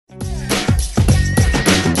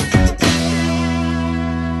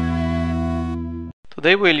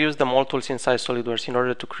Today we'll use the mold tools inside SolidWorks in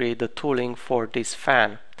order to create the tooling for this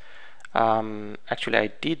fan. Actually I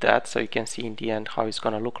did that so you can see in the end how it's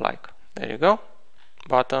gonna look like. There you go,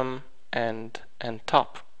 bottom and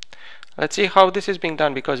top. Let's see how this is being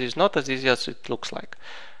done, because it's not as easy as it looks like.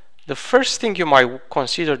 The first thing you might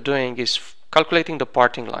consider doing is calculating the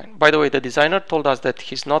parting line. By the way, the designer told us that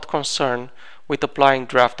he's not concerned with applying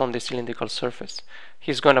draft on the cylindrical surface.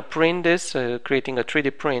 He's going to print this, creating a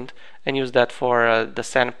 3D print, and use that for the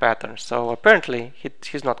sand pattern. So apparently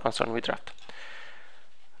he's not concerned with draft.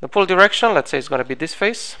 The pull direction, let's say it's going to be this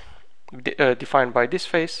face, defined by this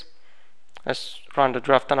face. Let's run the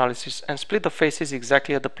draft analysis and split the faces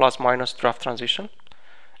exactly at the plus minus draft transition.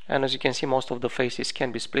 And as you can see, most of the faces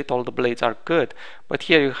can be split, all the blades are good, but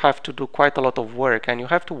here you have to do quite a lot of work, and you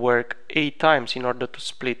have to work 8 times in order to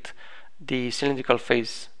split the cylindrical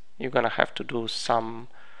face. You're gonna have to do some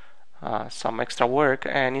extra work,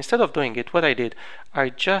 and instead of doing it, what I did, I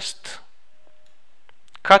just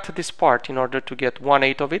cut this part in order to get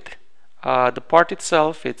 1/8 of it. The part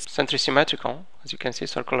itself, it's centrisymmetrical, as you can see,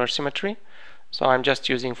 circular symmetry, so I'm just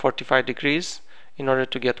using 45 degrees in order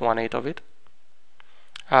to get 1/8 of it.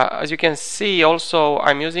 As you can see, also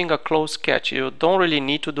I'm using a close sketch. You don't really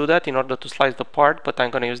need to do that in order to slice the part, but I'm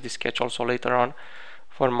going to use this sketch also later on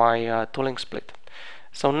for my tooling split.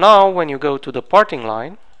 So now when you go to the parting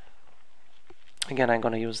line, again I'm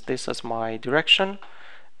going to use this as my direction,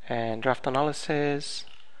 and draft analysis,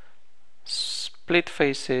 split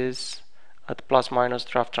faces at plus minus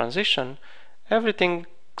draft transition. Everything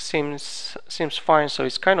seems fine, so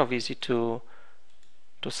it's kind of easy to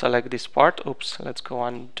select this part. Oops, let's go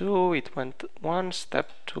undo. It went one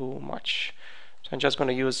step too much. So I'm just going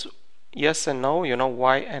to use yes and no,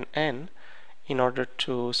 Y and N, in order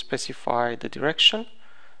to specify the direction.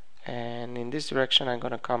 And in this direction I'm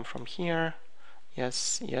going to come from here.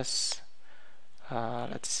 Yes, yes.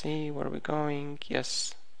 Let's see where we're going.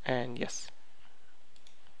 Yes and yes.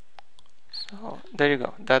 So there you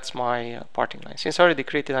go. That's my parting line. Since I already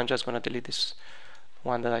created, I'm just going to delete this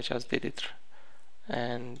one that I just did it.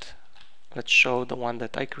 And let's show the one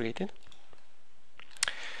that I created.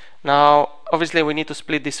 Now obviously we need to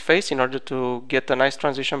split this face in order to get a nice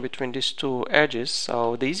transition between these two edges.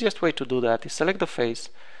 So the easiest way to do that is select the face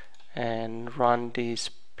and run the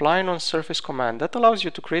spline on surface command. That allows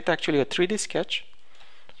you to create actually a 3D sketch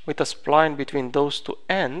with a spline between those two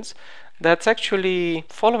ends that's actually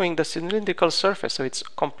following the cylindrical surface, so it's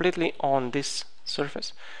completely on this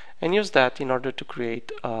surface, and use that in order to create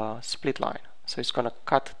a split line. So it's going to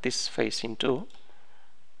cut this face in two,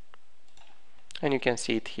 and you can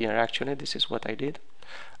see it here. Actually, this is what I did.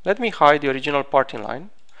 Let me hide the original parting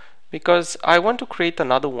line, because I want to create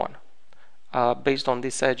another one based on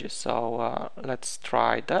these edges. So let's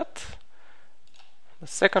try that. The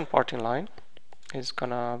second parting line is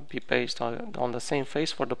gonna be based on the same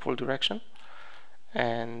face for the pull direction,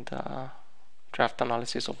 and draft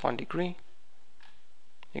analysis of 1 degree.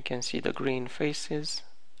 You can see the green faces.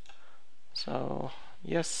 So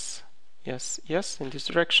yes, yes, yes, in this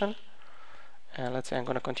direction. And let's say I'm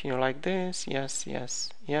going to continue like this. Yes, yes,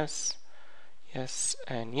 yes, yes,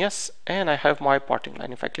 and yes. And I have my parting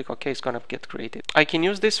line. If I click OK, it's going to get created. I can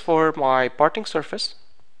use this for my parting surface.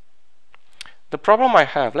 The problem I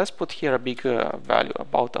have, let's put here a big value,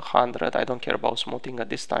 about 100. I don't care about smoothing at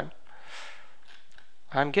this time.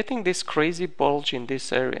 I'm getting this crazy bulge in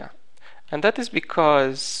this area. And that is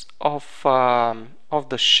because of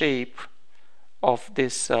the shape of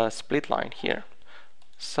this split line here.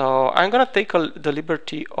 So I'm going to take the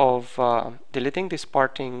liberty of deleting this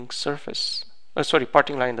parting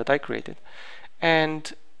line that I created.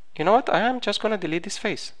 And you know what? I am just going to delete this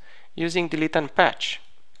face using delete and patch.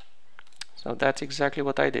 So that's exactly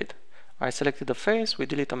what I did. I selected the face with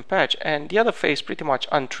delete and patch, and the other face pretty much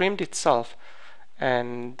untrimmed itself,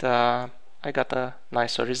 and I got a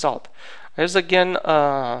nicer result. I use again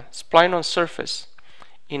spline on surface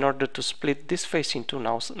in order to split this face in two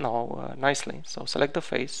now nicely. So select the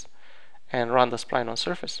face and run the spline on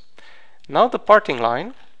surface. Now the parting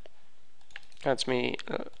line, let me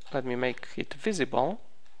make it visible.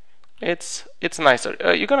 It's nicer.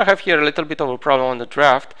 You're gonna have here a little bit of a problem on the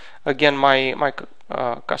draft. Again, my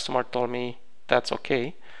customer told me that's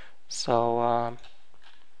okay. So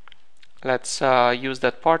let's use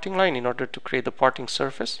that parting line in order to create the parting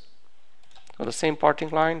surface. So the same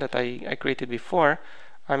parting line that I created before,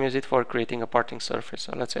 I'm using it for creating a parting surface.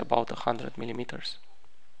 So let's say about 100 millimeters.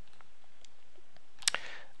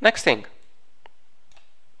 Next thing,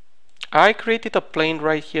 I created a plane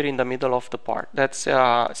right here in the middle of the part. That's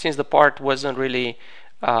since the part wasn't really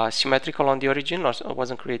symmetrical on the origin, or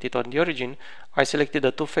wasn't created on the origin, I selected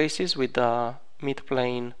the two faces with the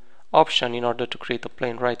mid-plane option in order to create a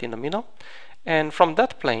plane right in the middle. And from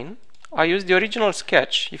that plane, I use the original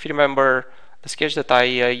sketch. If you remember the sketch that I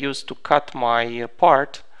used to cut my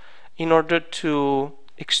part, in order to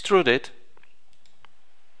extrude it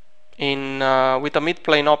in with a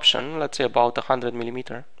mid-plane option, let's say about 100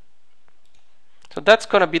 millimeter. So that's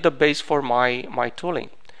going to be the base for my tooling.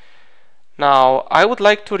 Now I would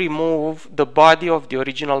like to remove the body of the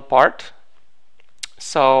original part.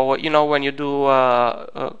 So you know, when you do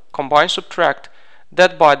combine subtract,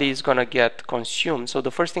 that body is going to get consumed. So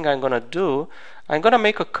the first thing I'm going to do, I'm going to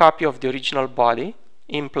make a copy of the original body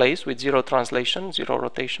in place with 0 translation, 0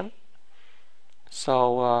 rotation.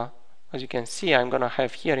 So as you can see, I'm going to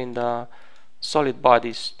have here in the solid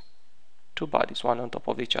bodies 2 bodies, one on top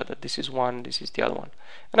of each other. This is one, this is the other one.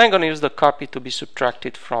 And I'm going to use the copy to be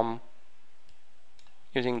subtracted from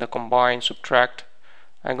using the combine subtract.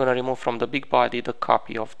 I'm going to remove from the big body the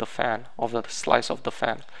copy of the fan, of the slice of the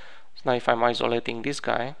fan. So now if I'm isolating this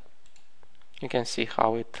guy, you can see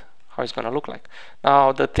how it's going to look like.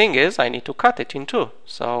 Now the thing is, I need to cut it in 2.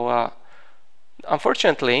 So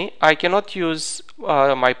unfortunately, I cannot use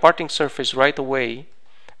my parting surface right away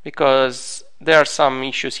because there are some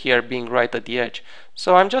issues here being right at the edge.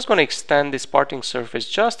 So I'm just going to extend this parting surface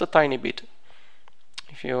just a tiny bit.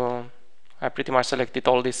 I pretty much selected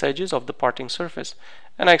all these edges of the parting surface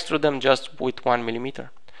and I extrude them just with 1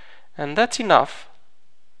 millimeter. And that's enough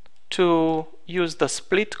to use the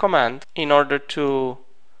split command in order to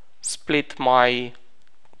split my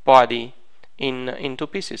body in 2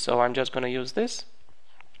 pieces. So I'm just going to use this.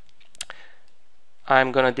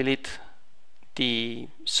 I'm going to delete the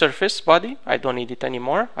surface body. I don't need it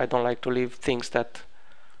anymore. I don't like to leave things that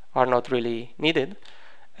are not really needed.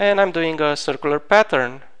 And I'm doing a circular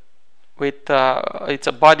pattern with it's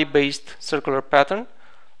a body based circular pattern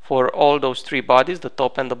for all those 3 bodies, the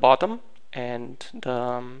top and the bottom and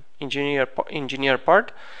the engineer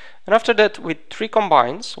part. And after that, with 3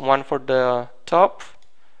 combines, one for the top,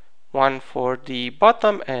 one for the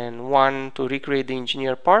bottom, and one to recreate the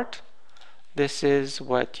engineer part, this is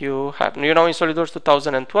what you have. You know, in SolidWorks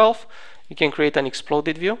 2012 you can create an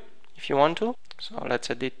exploded view if you want to. So let's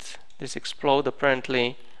edit this explode.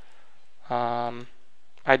 Apparently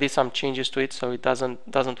I did some changes to it, so it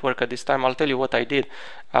doesn't work at this time. I'll tell you what I did.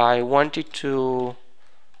 I wanted to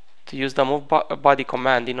use the move body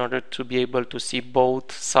command in order to be able to see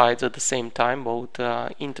both sides at the same time, both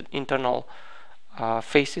internal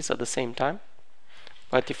faces at the same time.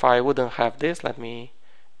 But if I wouldn't have this, let me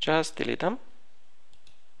just delete them.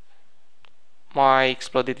 My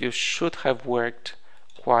exploded view should have worked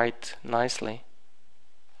quite nicely,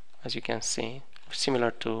 as you can see, similar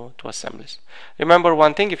to assemblies. Remember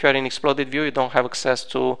one thing, if you are in exploded view, you don't have access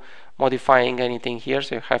to modifying anything here,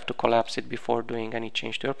 so you have to collapse it before doing any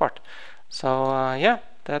change to your part. So yeah,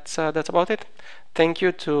 that's about it. Thank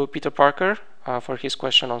you to Peter Parker for his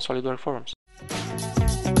question on SolidWorks forums.